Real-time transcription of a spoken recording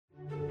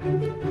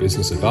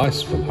Business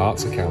advice from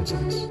Hearts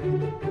Accountants.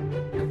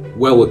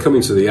 Well, we're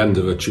coming to the end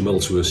of a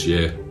tumultuous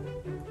year.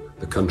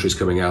 The country's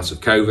coming out of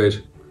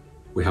COVID,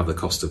 we have the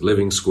cost of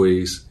living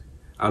squeeze,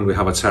 and we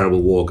have a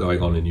terrible war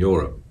going on in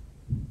Europe.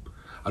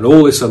 And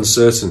all this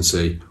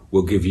uncertainty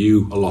will give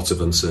you a lot of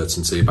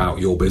uncertainty about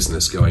your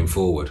business going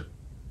forward.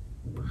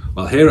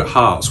 Well, here at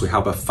Hearts, we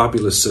have a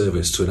fabulous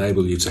service to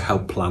enable you to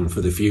help plan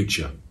for the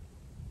future.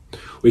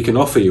 We can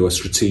offer you a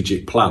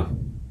strategic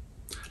plan.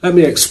 Let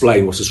me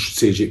explain what a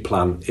strategic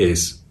plan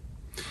is.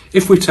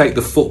 If we take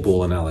the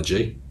football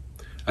analogy,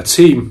 a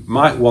team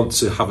might want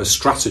to have a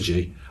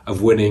strategy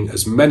of winning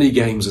as many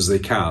games as they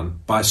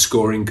can by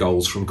scoring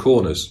goals from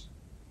corners.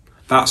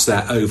 That's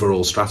their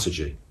overall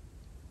strategy.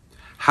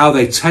 How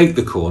they take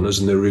the corners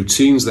and the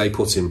routines they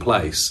put in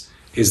place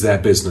is their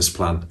business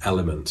plan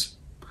element.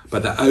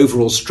 But their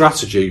overall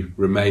strategy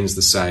remains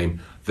the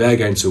same. They're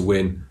going to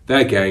win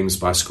their games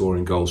by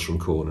scoring goals from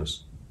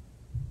corners.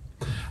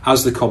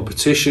 As the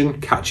competition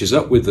catches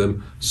up with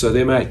them, so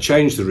they may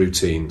change the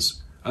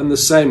routines. And the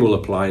same will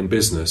apply in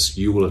business.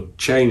 You will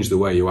change the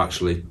way you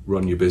actually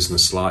run your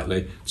business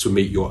slightly to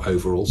meet your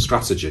overall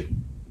strategy.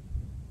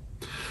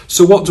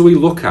 So what do we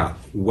look at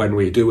when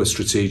we do a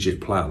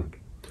strategic plan?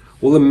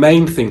 Well, the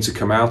main thing to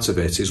come out of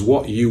it is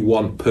what you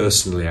want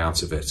personally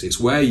out of it. It's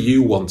where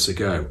you want to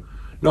go,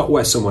 not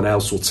where someone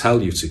else will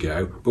tell you to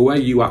go, but where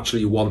you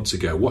actually want to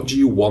go. What do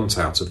you want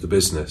out of the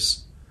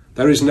business?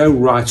 There is no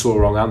right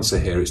or wrong answer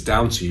here. It's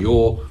down to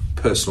your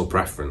personal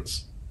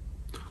preference.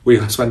 We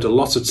spend a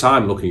lot of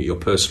time looking at your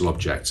personal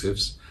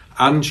objectives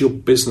and your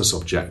business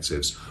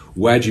objectives.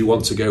 Where do you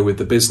want to go with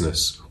the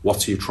business?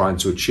 What are you trying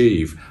to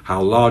achieve?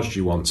 How large do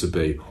you want to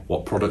be?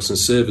 What products and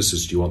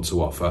services do you want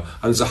to offer?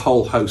 And there's a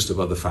whole host of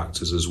other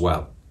factors as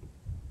well.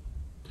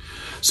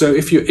 So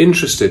if you're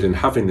interested in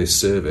having this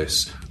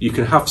service, you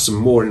can have some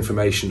more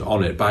information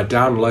on it by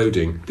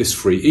downloading this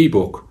free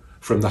ebook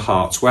from the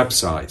Hearts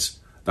website.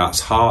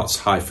 That's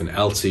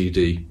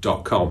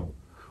hearts-ltd.com.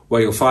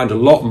 where you'll find a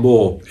lot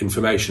more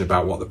information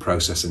about what the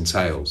process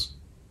entails.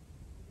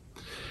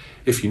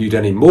 If you need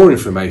any more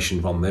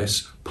information on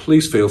this,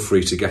 please feel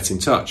free to get in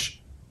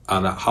touch,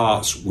 and at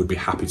Hearts would be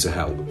happy to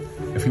help.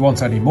 If you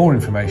want any more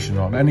information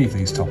on any of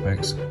these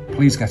topics,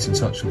 please get in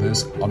touch with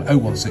us on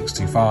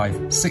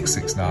 01625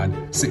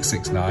 669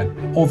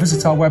 669 or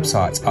visit our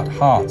website at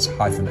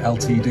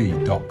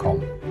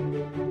hearts-ltd.com.